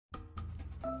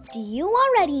Do you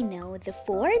already know the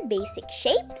 4 basic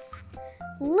shapes?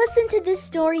 Listen to this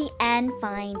story and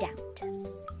find out.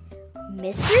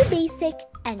 Mr. Basic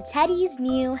and Teddy's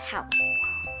New House.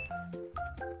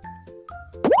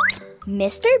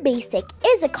 Mr. Basic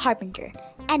is a carpenter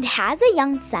and has a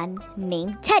young son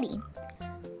named Teddy.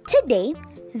 Today,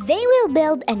 they will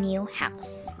build a new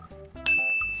house.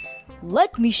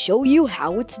 Let me show you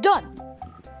how it's done.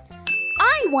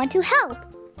 I want to help.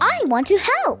 I want to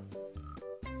help.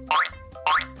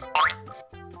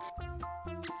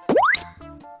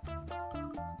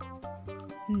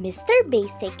 Mr.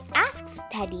 Basic asks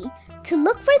Teddy to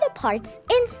look for the parts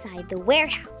inside the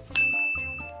warehouse.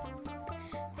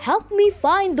 Help me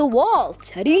find the wall,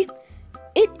 Teddy.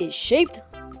 It is shaped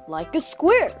like a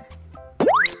square.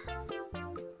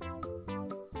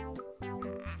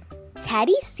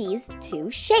 Teddy sees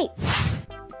 2 shapes.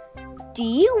 Do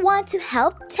you want to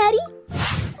help Teddy?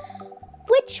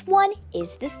 Which one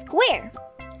is the square?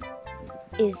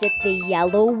 Is it the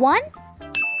yellow one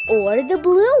or the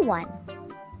blue one?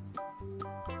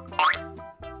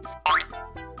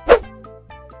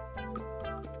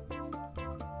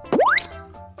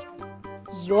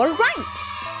 You're right.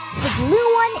 The blue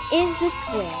one is the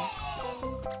square.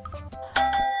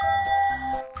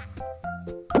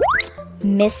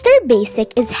 Mr.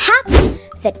 Basic is happy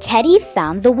that Teddy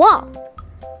found the wall.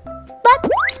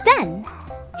 But then,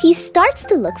 he starts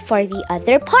to look for the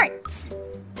other parts.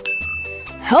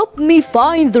 Help me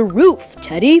find the roof,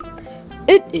 Teddy.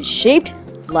 It is shaped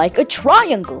like a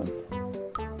triangle.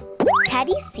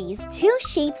 Teddy sees 2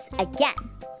 shapes again.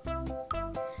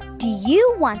 Do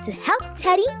you want to help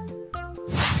Teddy?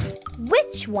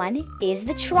 Which one is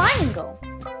the triangle?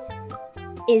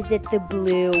 Is it the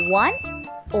blue one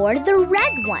or the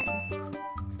red one?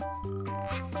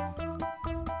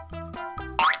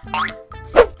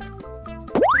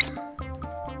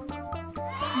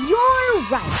 You're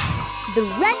right. The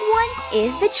red one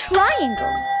is the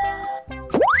triangle.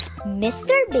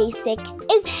 Mr. Basic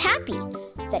is happy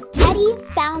that Teddy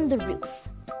found the roof.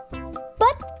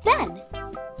 But then,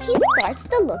 he starts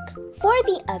to look for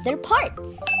the other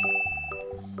parts.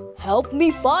 Help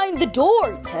me find the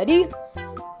door, Teddy.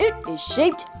 It is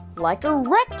shaped like a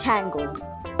rectangle.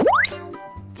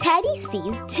 Teddy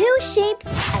sees 2 shapes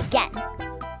again.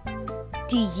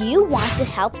 Do you want to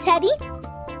help Teddy?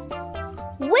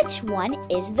 Which one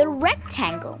is the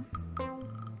rectangle?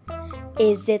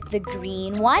 Is it the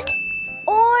green one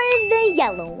or the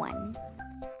yellow one?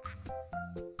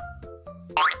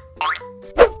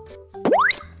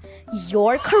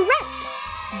 You're correct.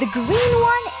 The green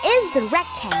one is the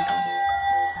rectangle.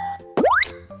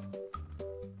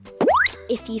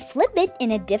 If you flip it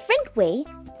in a different way,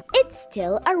 it's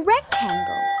still a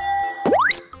rectangle.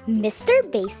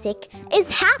 Mr. Basic is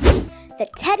happy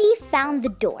that Teddy found the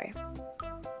door.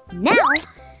 Now,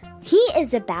 he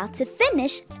is about to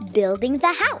finish building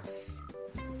the house.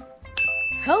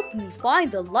 Help me find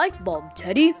the light bulb,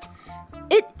 Teddy.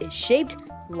 It is shaped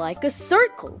like a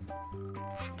circle.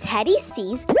 Teddy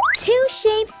sees 2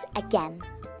 shapes again.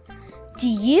 Do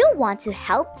you want to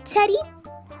help Teddy?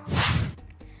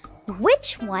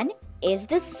 Which one is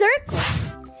the circle?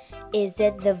 Is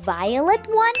it the violet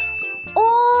one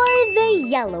or the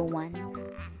yellow one?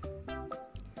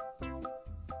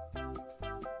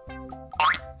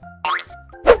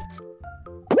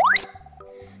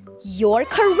 You're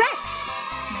correct.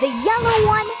 The yellow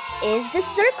one is the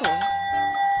circle.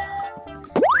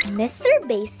 Mr.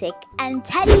 Basic and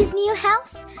Teddy's new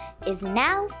house is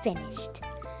now finished.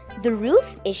 The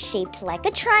roof is shaped like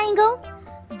a triangle.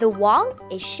 The wall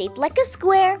is shaped like a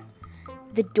square.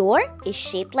 The door is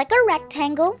shaped like a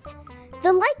rectangle.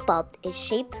 The light bulb is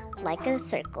shaped like a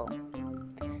circle.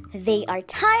 They are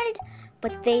tired,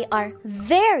 but they are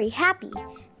very happy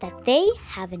that they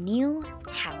have a new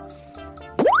house.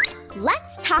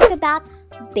 Let's talk about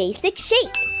basic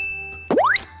shapes.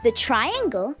 The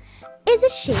triangle is a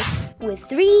shape with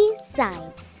 3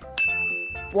 sides.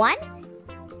 1,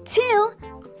 2,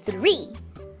 3.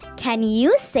 Can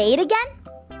you say it again?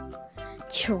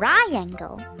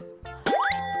 Triangle.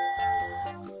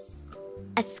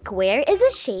 A square is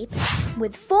a shape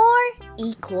with 4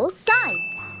 equal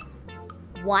sides.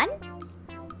 1,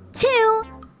 2,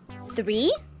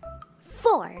 3,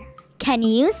 4. Can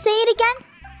you say it again?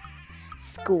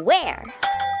 Square.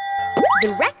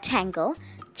 The rectangle,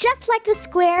 just like the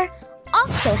square,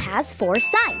 also has 4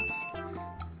 sides.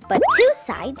 But 2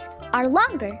 sides are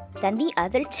longer than the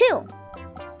other 2.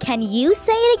 Can you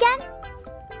say it again?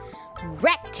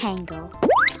 Rectangle.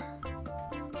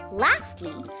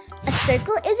 Lastly, a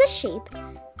circle is a shape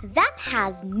that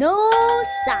has no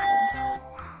sides.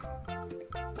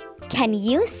 Can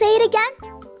you say it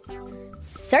again?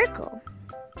 circle.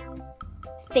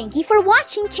 Thank you for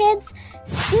watching, kids.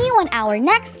 See you on our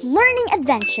next learning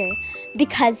adventure,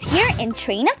 because here in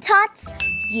Train of Tots,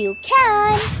 you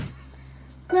can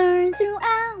learn through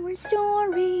our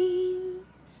story.